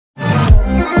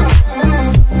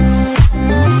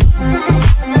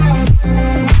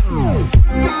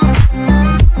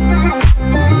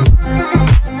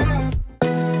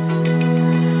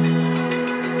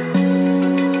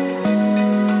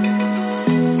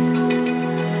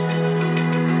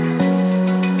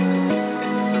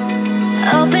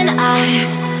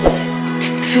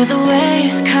Feel the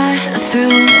waves cut through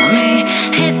me,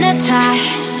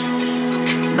 hypnotized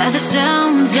by the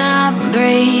sounds I'm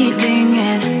breathing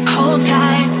in. Hold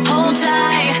tight,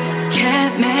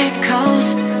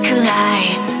 chemicals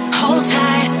collide. Hold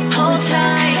tight, hold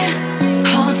tight,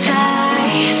 hold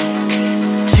tight.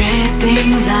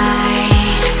 Dripping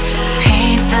lights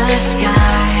paint the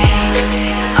skies,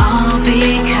 all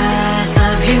because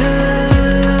of you.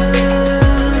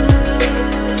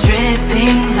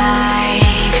 Dripping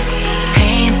lights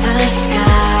paint the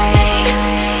skies,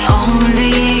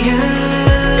 only you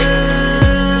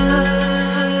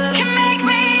can make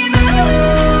me move.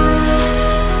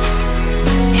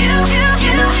 You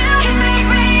can make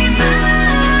me move.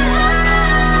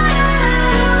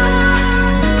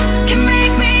 Can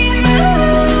make me move.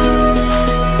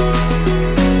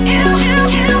 You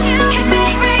can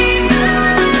make me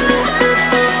move.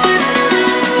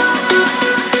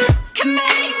 Can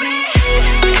make me.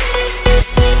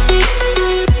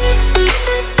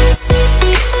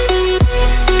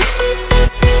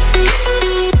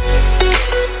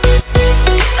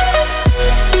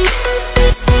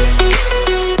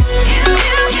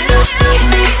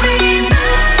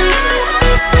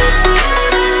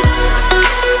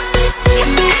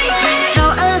 So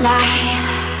alive,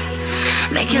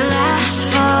 make it last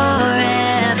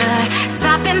forever.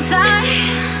 Stop in time,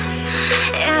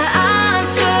 yeah, I'm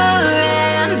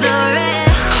surrendering.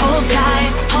 Hold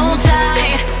tight,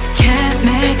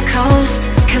 chemicals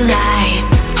collide.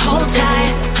 Hold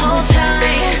tight, hold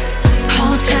tight,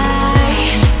 hold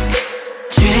tight.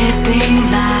 Dripping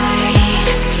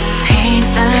lights paint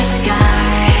the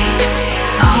skies,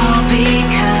 all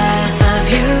because of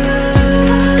you.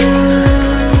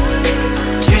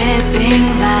 Dripping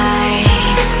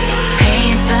lights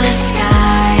paint the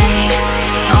skies,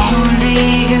 only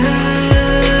you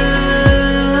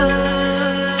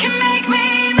can make me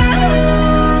move.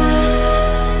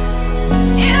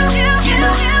 You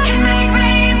can make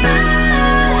me move.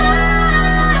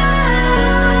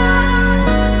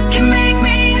 Can make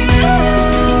me move.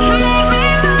 Can make me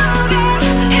move.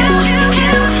 You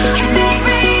can make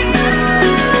me move.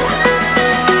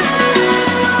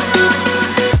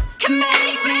 Can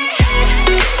make me.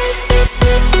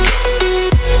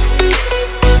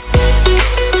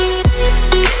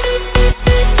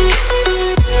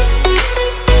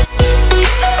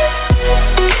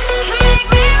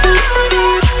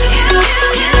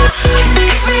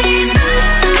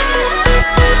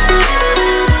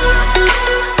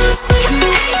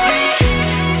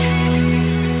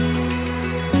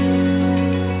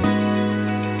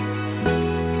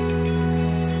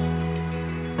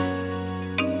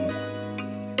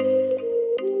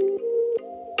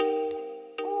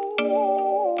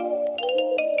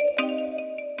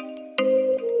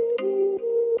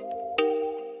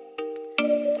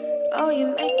 Oh, you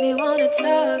make me wanna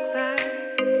talk back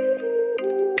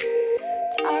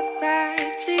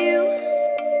to you.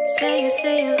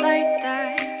 Say it like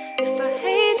that. If I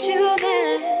hate you,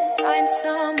 then find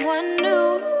someone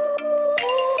new.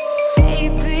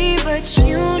 Baby, but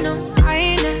you know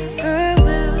I never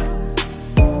will.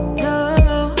 No,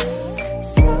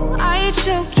 so I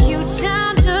choke you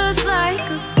down just like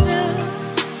a pill.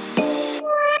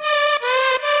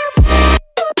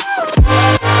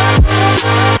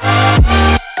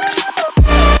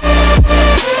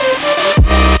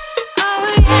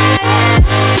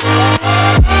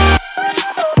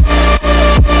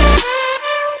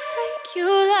 Take you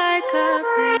like a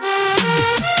pill.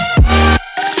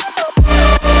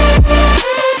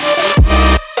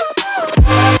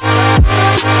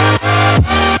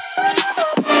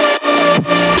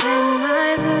 Then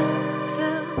I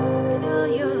feel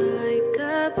your